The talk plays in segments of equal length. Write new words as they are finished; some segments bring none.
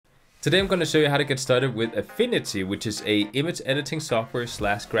Today I'm going to show you how to get started with Affinity, which is a image editing software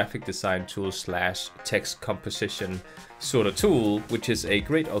 / graphic design tool / text composition sort of tool, which is a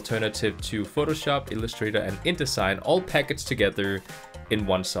great alternative to Photoshop, Illustrator, and InDesign, all packaged together in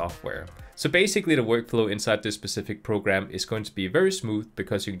one software. So basically the workflow inside this specific program is going to be very smooth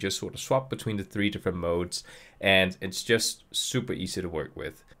because you can just sort of swap between the 3 different modes and it's just super easy to work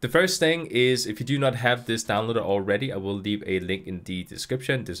with. The first thing is, if you do not have this downloaded already, I will leave a link in the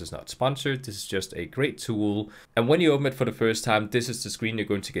description. This is not sponsored. This is just a great tool. And when you open it for the first time, this is the screen you're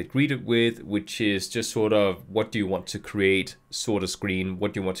going to get greeted with, which is just sort of what do you want to create sort of screen,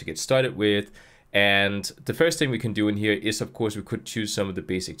 what do you want to get started with. And the first thing we can do in here is, of course, we could choose some of the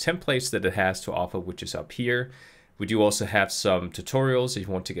basic templates that it has to offer, which is up here. We do also have some tutorials if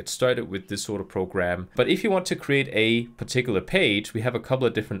you want to get started with this sort of program. But if you want to create a particular page, we have a couple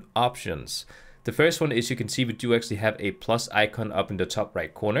of different options. The first one is, you can see we do actually have a plus icon up in the top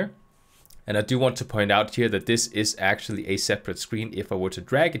right corner. And I do want to point out here that this is actually a separate screen. If I were to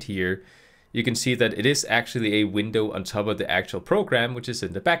drag it here, you can see that it is actually a window on top of the actual program, which is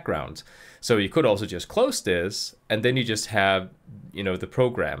in the background. So you could also just close this, and then you just have, the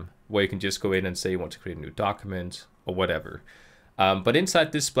program where you can just go in and say you want to create a new document or whatever. But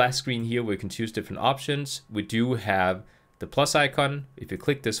inside this splash screen here, where you can choose different options, we do have the plus icon. If you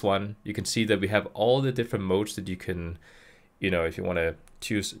click this one, you can see that we have all the different modes that you can, if you want to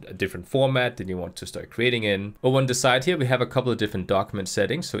choose a different format than you want to start creating in. Over on the side here, we have a couple of different document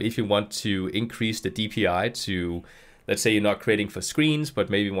settings. So if you want to increase the DPI to, let's say you're not creating for screens, but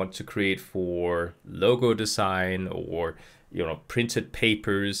maybe want to create for logo design or, printed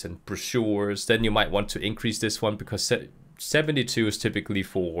papers and brochures, then you might want to increase this one, because 72 is typically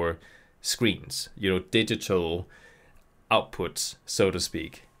for screens, digital outputs, so to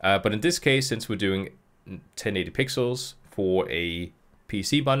speak. But in this case, since we're doing 1080 pixels for a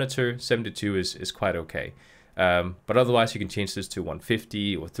PC monitor, 72 is quite okay. But otherwise, you can change this to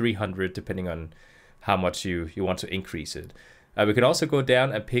 150 or 300, depending on how much you want to increase it. We can also go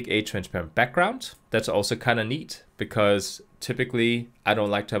down and pick a transparent background. That's also kind of neat, because typically I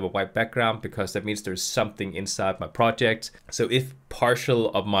don't like to have a white background, because that means there's something inside my project. So if partial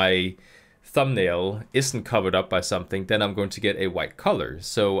of my thumbnail isn't covered up by something, then I'm going to get a white color.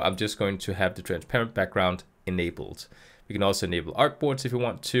 So I'm just going to have the transparent background enabled. We can also enable artboards if you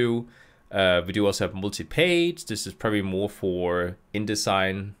want to. We do also have multi-page. This is probably more for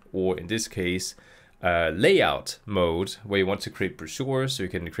InDesign, or in this case, layout mode, where you want to create brochures. So you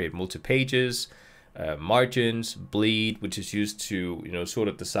can create multi-pages, margins, bleed, which is used to, sort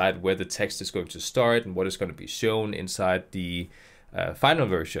of decide where the text is going to start and what is going to be shown inside the final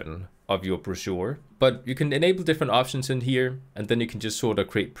version of your brochure. But you can enable different options in here, and then you can just sort of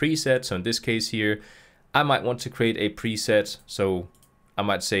create presets. So in this case here, I might want to create a preset. So I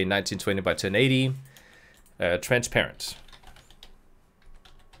might say 1920 by 1080, transparent.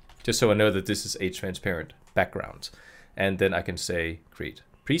 Just so I know that this is a transparent background. And then I can say create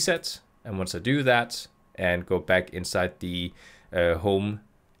presets. And once I do that and go back inside the home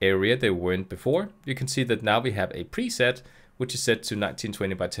area they were in before, you can see that now we have a preset which is set to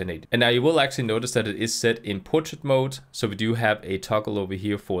 1920 by 1080. And now you will actually notice that it is set in portrait mode. So we do have a toggle over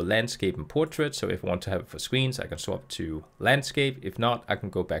here for landscape and portrait. So if I want to have it for screens, I can swap to landscape. If not, I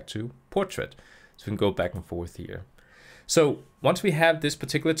can go back to portrait. So we can go back and forth here. So once we have this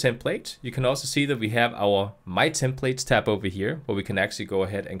particular template, you can also see that we have our My Templates tab over here, where we can actually go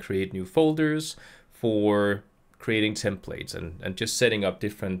ahead and create new folders for creating templates and just setting up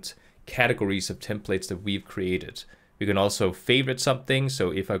different categories of templates that we've created. We can also favorite something. So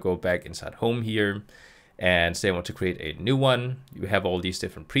if I go back inside home here and say I want to create a new one, you have all these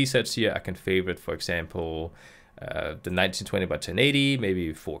different presets here. I can favorite, for example, the 1920 by 1080,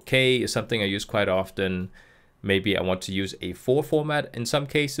 maybe 4K is something I use quite often. Maybe I want to use a 4 format in some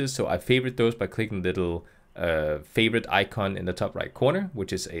cases. So I favorite those by clicking the little favorite icon in the top right corner,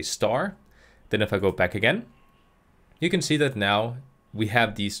 which is a star. Then if I go back again, you can see that now we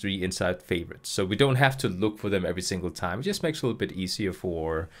have these 3 inside favorites. So we don't have to look for them every single time. It just makes it a little bit easier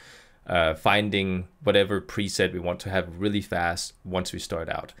for finding whatever preset we want to have really fast once we start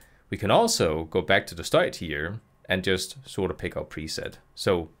out. We can also go back to the start here and just sort of pick our preset.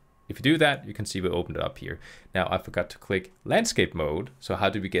 So if you do that, you can see we opened it up here. Now I forgot to click landscape mode. So how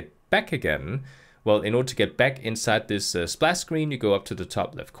do we get back again? Well, in order to get back inside this splash screen, you go up to the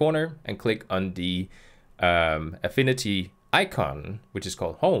top left corner and click on the Affinity icon, which is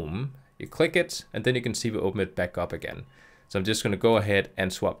called home. You click it, and then you can see we open it back up again. So I'm just going to go ahead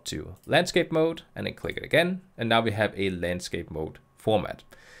and swap to landscape mode and then click it again. And now we have a landscape mode format.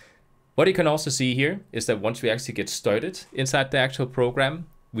 What you can also see here is that once we actually get started inside the actual program,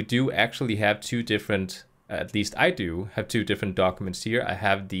 we do actually have two different, at least I do, have two different documents here. I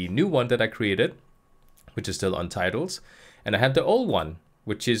have the new one that I created, which is still untitled, and I have the old one,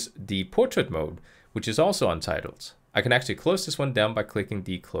 which is the portrait mode, which is also untitled. I can actually close this one down by clicking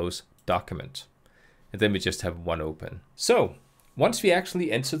the close document. And then we just have one open. So once we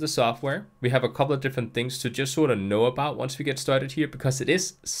actually enter the software, we have a couple of different things to just sort of know about once we get started here, because it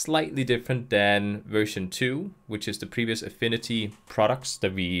is slightly different than version 2, which is the previous Affinity products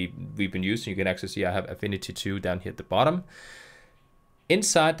that we've been using. You can actually see I have Affinity 2 down here at the bottom.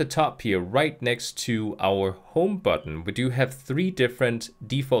 Inside the top here, right next to our home button, we do have 3 different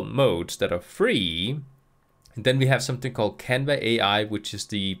default modes that are free. And then we have something called Canva AI, which is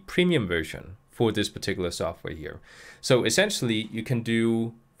the premium version for this particular software here. So essentially you can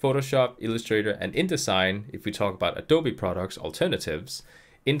do Photoshop, Illustrator, and InDesign, if we talk about Adobe products, alternatives,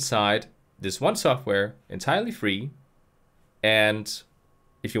 inside this one software, entirely free. And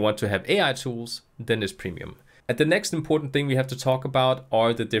if you want to have AI tools, then it's premium. And the next important thing we have to talk about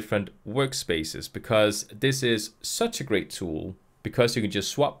are the different workspaces, because this is such a great tool, because you can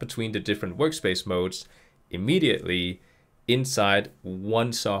just swap between the different workspace modes immediately inside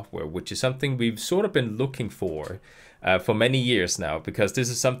one software, which is something we've sort of been looking for many years now, because this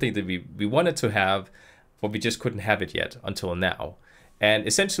is something that we wanted to have, but we just couldn't have it yet until now. And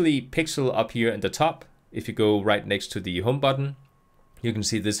essentially Pixel up here in the top, if you go right next to the home button, you can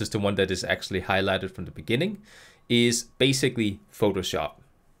see this is the one that is actually highlighted from the beginning, is basically Photoshop.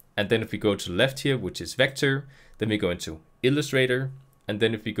 And then if we go to the left here, which is Vector, then we go into Illustrator. And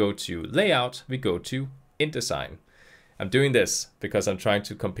then if we go to Layout, we go to InDesign. I'm doing this because I'm trying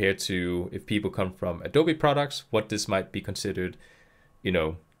to compare to, if people come from Adobe products, what this might be considered, you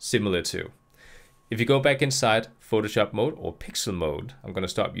know, similar to. If you go back inside Photoshop mode or Pixel mode, I'm going to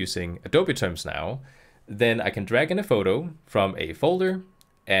stop using Adobe terms now. Then I can drag in a photo from a folder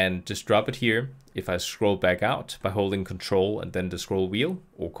and just drop it here. If I scroll back out by holding Control and then the scroll wheel,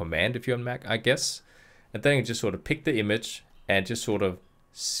 or Command if you're on Mac, I guess. And then I can just sort of pick the image and just sort of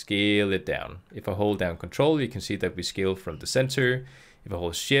scale it down. If I hold down Control, you can see that we scale from the center. If I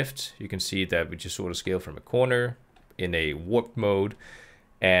hold Shift, you can see that we just sort of scale from a corner in a warped mode.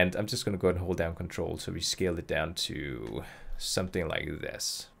 And I'm just going to go ahead and hold down Control, so we scale it down to something like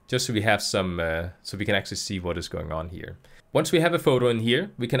this, just so we have some, so we can actually see what is going on here. Once we have a photo in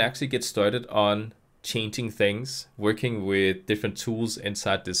here, we can actually get started on changing things, working with different tools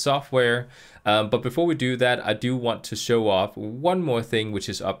inside this software. But before we do that, I do want to show off one more thing, which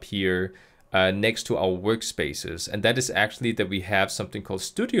is up here next to our workspaces. And that is actually that we have something called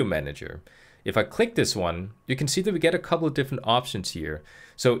Studio Manager. If I click this one, you can see that we get a couple of different options here.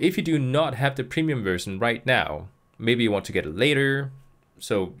 So if you do not have the premium version right now, maybe you want to get it later,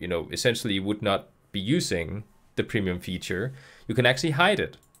 so, you know, essentially you would not be using the premium feature, you can actually hide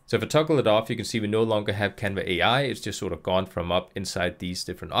it. So if I toggle it off, you can see we no longer have Canva AI. It's just sort of gone from up inside these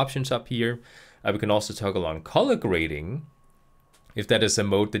different options up here. We can also toggle on color grading, if that is a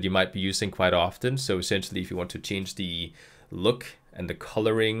mode that you might be using quite often. So essentially, if you want to change the look and the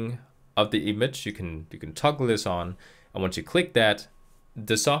coloring of the image, you can toggle this on. And once you click that,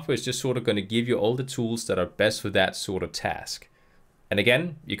 the software is just sort of going to give you all the tools that are best for that sort of task. And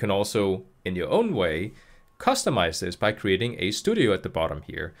again, you can also, in your own way, customize this by creating a studio at the bottom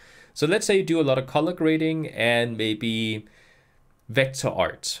here. So let's say you do a lot of color grading and maybe vector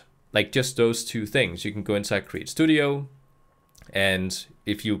art, like just those two things. You can go inside Create Studio, and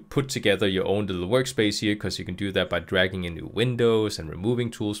if you put together your own little workspace here, because you can do that by dragging in new windows and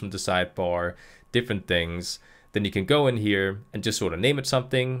removing tools from the sidebar, different things, then you can go in here and just sort of name it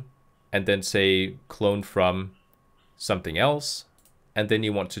something, and then say clone from something else. And then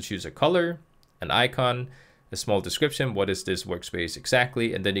you want to choose a color, an icon, a small description, what is this workspace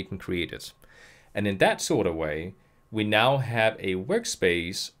exactly, and then you can create it. And in that sort of way, we now have a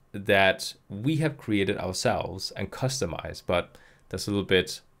workspace that we have created ourselves and customized, but that's a little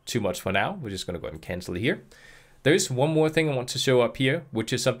bit too much for now. We're just going to go ahead and cancel it here. There's one more thing I want to show up here,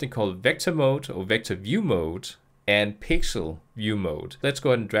 which is something called vector mode or vector view mode and pixel view mode. Let's go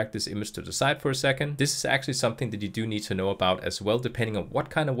ahead and drag this image to the side for a second. This is actually something that you do need to know about as well, depending on what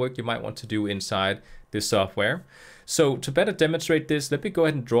kind of work you might want to do inside this software. So to better demonstrate this, let me go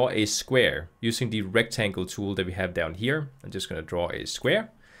ahead and draw a square using the rectangle tool that we have down here. I'm just going to draw a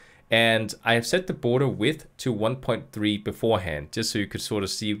square. And I have set the border width to 1.3 beforehand, just so you could sort of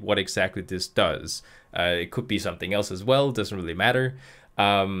see what exactly this does. It could be something else as well, doesn't really matter.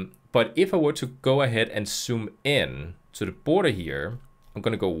 But if I were to go ahead and zoom in to the border here, I'm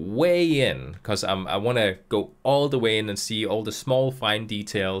going to go way in because I want to go all the way in and see all the small fine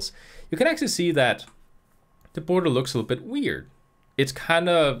details. You can actually see that the border looks a little bit weird. it's kind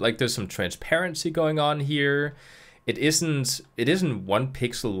of like there's some transparency going on here. It isn't one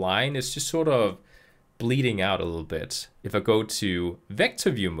pixel line, it's just sort of bleeding out a little bit. If I go to vector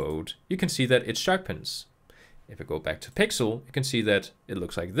view mode, you can see that it sharpens. If I go back to pixel, you can see that it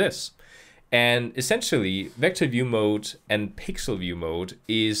looks like this. And essentially, vector view mode and pixel view mode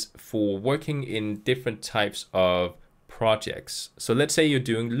is for working in different types of projects. So let's say you're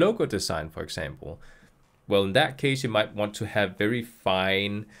doing logo design, for example. Well, in that case, you might want to have very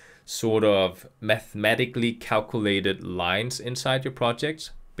fine, sort of mathematically calculated lines inside your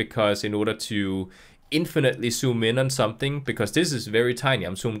project, because in order to infinitely zoom in on something, because this is very tiny,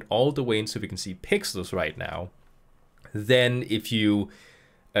 I'm zoomed all the way in so we can see pixels right now. Then if you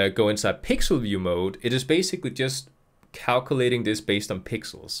go inside pixel view mode, it is basically just calculating this based on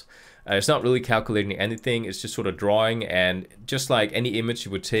pixels. It's not really calculating anything, it's just sort of drawing, and just like any image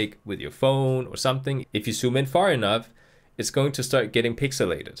you would take with your phone or something, if you zoom in far enough, it's going to start getting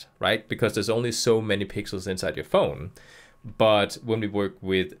pixelated, right? Because there's only so many pixels inside your phone. But when we work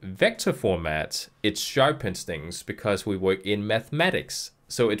with vector format, it sharpens things because we work in mathematics.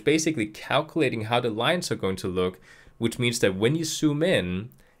 So it's basically calculating how the lines are going to look, which means that when you zoom in,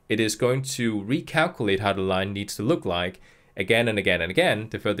 it is going to recalculate how the line needs to look like again and again and again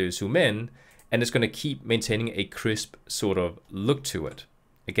the further you zoom in, and it's going to keep maintaining a crisp sort of look to it.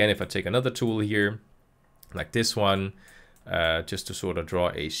 Again, if I take another tool here, like this one, just to sort of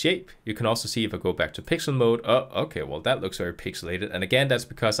draw a shape. You can also see if I go back to pixel mode, oh, okay, well that looks very pixelated. And again, that's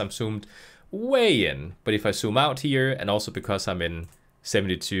because I'm zoomed way in. But if I zoom out here, and also because I'm in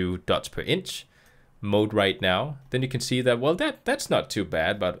 72 dots per inch mode right now, then you can see that, well, that's not too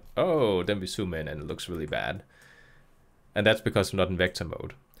bad, but oh, then we zoom in and it looks really bad. And that's because I'm not in vector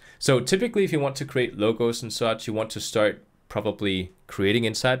mode. So typically, if you want to create logos and such, you want to start probably creating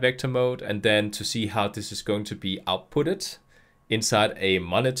inside vector mode, and then to see how this is going to be outputted inside a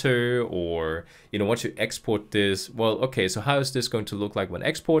monitor, or once you export this, well, okay, so how is this going to look like when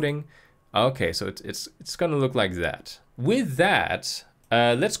exporting? Okay, so it's going to look like that. With that,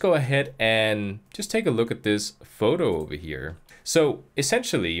 let's go ahead and just take a look at this photo over here. So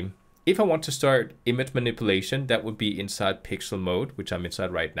essentially, if I want to start image manipulation, that would be inside pixel mode, which I'm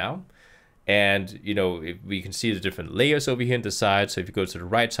inside right now. And, we can see the different layers over here on the side. So if you go to the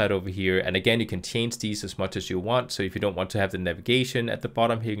right side over here, and again, you can change these as much as you want. So if you don't want to have the navigation at the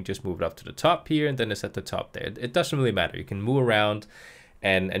bottom here, you can just move it up to the top here, and then it's at the top there. It doesn't really matter. You can move around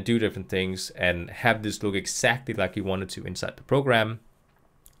and do different things and have this look exactly like you wanted to inside the program.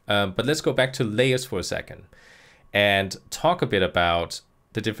 But let's go back to layers for a second and talk a bit about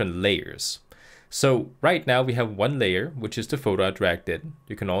the different layers. So right now we have one layer, which is the photo I dragged in.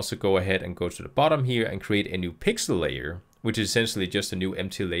 You can also go ahead and go to the bottom here and create a new pixel layer, which is essentially just a new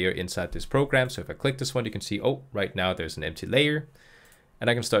empty layer inside this program. So if I click this one, you can see, oh, right now there's an empty layer, and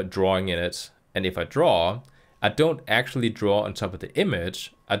I can start drawing in it. And if I draw, I don't actually draw on top of the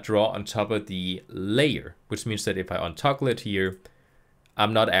image, I draw on top of the layer, which means that if I untoggle it here,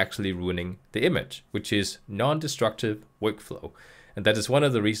 I'm not actually ruining the image, which is non-destructive workflow. And that is one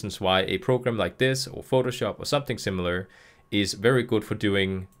of the reasons why a program like this, or Photoshop or something similar, is very good for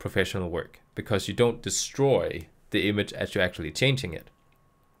doing professional work, because you don't destroy the image as you're actually changing it.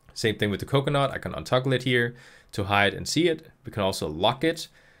 Same thing with the coconut. I can untoggle it here to hide and see it. We can also lock it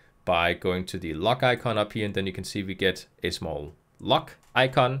by going to the lock icon up here, and then you can see we get a small lock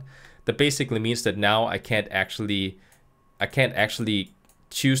icon. That basically means that now I can't actually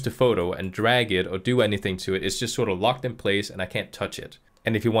choose the photo and drag it or do anything to it. It's just sort of locked in place and I can't touch it.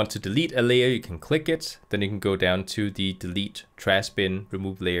 And if you want to delete a layer, you can click it. Then you can go down to the delete, trash bin,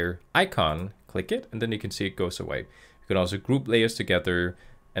 remove layer icon, click it, and then you can see it goes away. You can also group layers together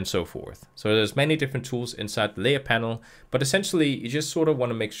and so forth. So there's many different tools inside the layer panel, but essentially you just sort of want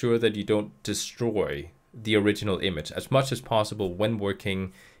to make sure that you don't destroy the original image as much as possible when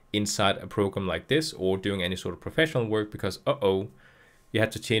working inside a program like this or doing any sort of professional work, because you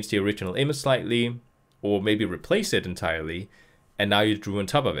had to change the original image slightly or maybe replace it entirely, and now you drew on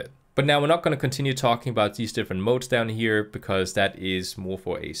top of it. But now we're not going to continue talking about these different modes down here, because that is more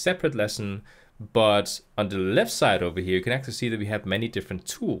for a separate lesson. But on the left side over here, you can actually see that we have many different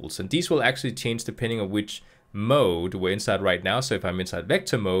tools, and these will actually change depending on which mode we're inside right now. So if I'm inside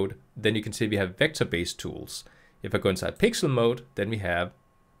vector mode, then you can see we have vector-based tools. If I go inside pixel mode, then we have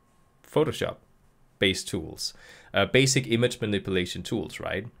Photoshop-based tools. Basic image manipulation tools,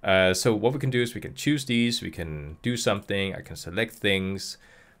 right? So what we can do is we can choose these, we can do something, I can select things,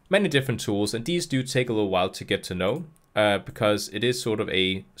 many different tools, and these do take a little while to get to know, because it is sort of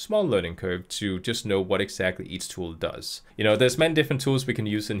a small learning curve to just know what exactly each tool does. There's many different tools we can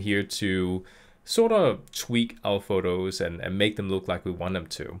use in here to sort of tweak our photos and make them look like we want them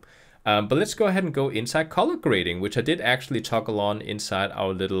to. But let's go ahead and go inside color grading, which I did actually toggle on inside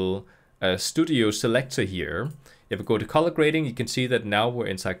our little studio selector here. If I go to color grading, you can see that now we're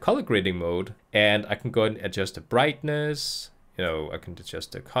inside color grading mode, and I can go ahead and adjust the brightness. You know, I can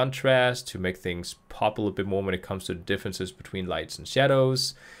adjust the contrast to make things pop a little bit more when it comes to the differences between lights and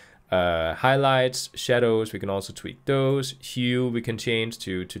shadows. Highlights, shadows, we can also tweak those. Hue we can change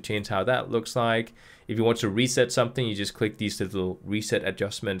to change how that looks like. If you want to reset something, you just click these little reset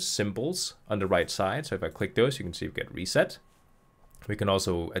adjustment symbols on the right side. So if I click those, you can see we get reset. We can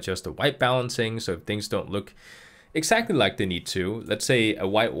also adjust the white balancing, so if things don't look exactly like they need to. Let's say a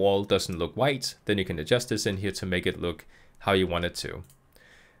white wall doesn't look white, then you can adjust this in here to make it look how you want it to.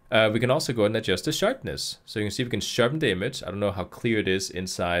 We can also go and adjust the sharpness. So you can see we can sharpen the image. I don't know how clear it is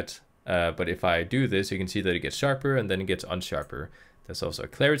inside, but if I do this, you can see that it gets sharper and then it gets unsharper. There's also a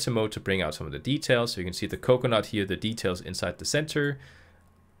clarity mode to bring out some of the details. So you can see the coconut here, the details inside the center.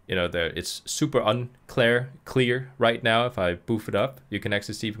 You know, it's super clear right now. If I boof it up, you can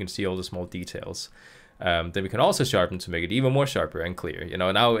actually see, we can see all the small details. Then we can also sharpen to make it even more sharper and clear. You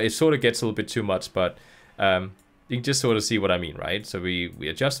know, now it sort of gets a little bit too much, but you can just sort of see what I mean, right? So we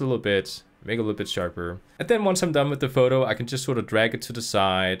adjust a little bit, make it a little bit sharper. And then once I'm done with the photo, I can just sort of drag it to the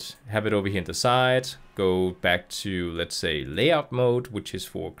side, have it over here in the side, go back to, let's say, layout mode, which is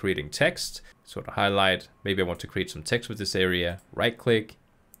for creating text, sort of highlight. Maybe I want to create some text with this area, right click,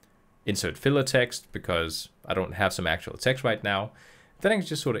 insert filler text because I don't have some actual text right now. Then I can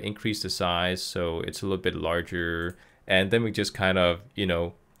just sort of increase the size so it's a little bit larger. And then we just kind of, you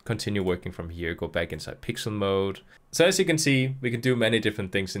know, continue working from here, go back inside pixel mode. So as you can see, we can do many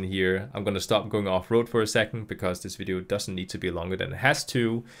different things in here. I'm going to stop going off-road for a second because this video doesn't need to be longer than it has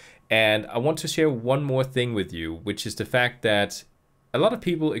to. And I want to share one more thing with you, which is the fact that a lot of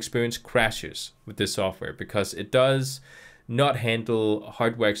people experience crashes with this software because it does not handle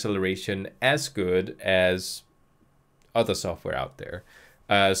hardware acceleration as good as other software out there.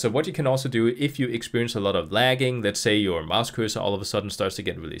 So what you can also do if you experience a lot of lagging, let's say your mouse cursor all of a sudden starts to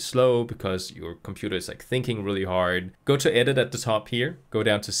get really slow because your computer is like thinking really hard, go to edit at the top here, go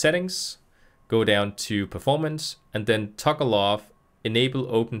down to settings, go down to performance, and then toggle off enable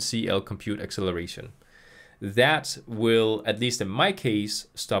OpenCL compute acceleration. That will, at least in my case,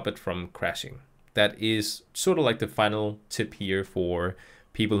 stop it from crashing. That is sort of like the final tip here for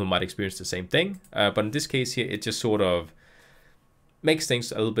people who might experience the same thing. But in this case here, it just sort of makes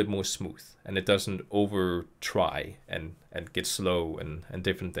things a little bit more smooth and it doesn't over try and get slow and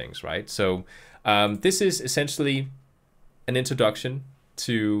different things, right? So this is essentially an introduction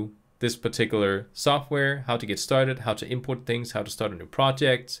to this particular software, how to get started, how to import things, how to start a new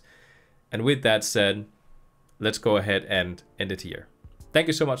project. And with that said, let's go ahead and end it here. Thank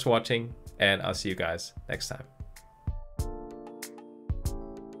you so much for watching, and I'll see you guys next time.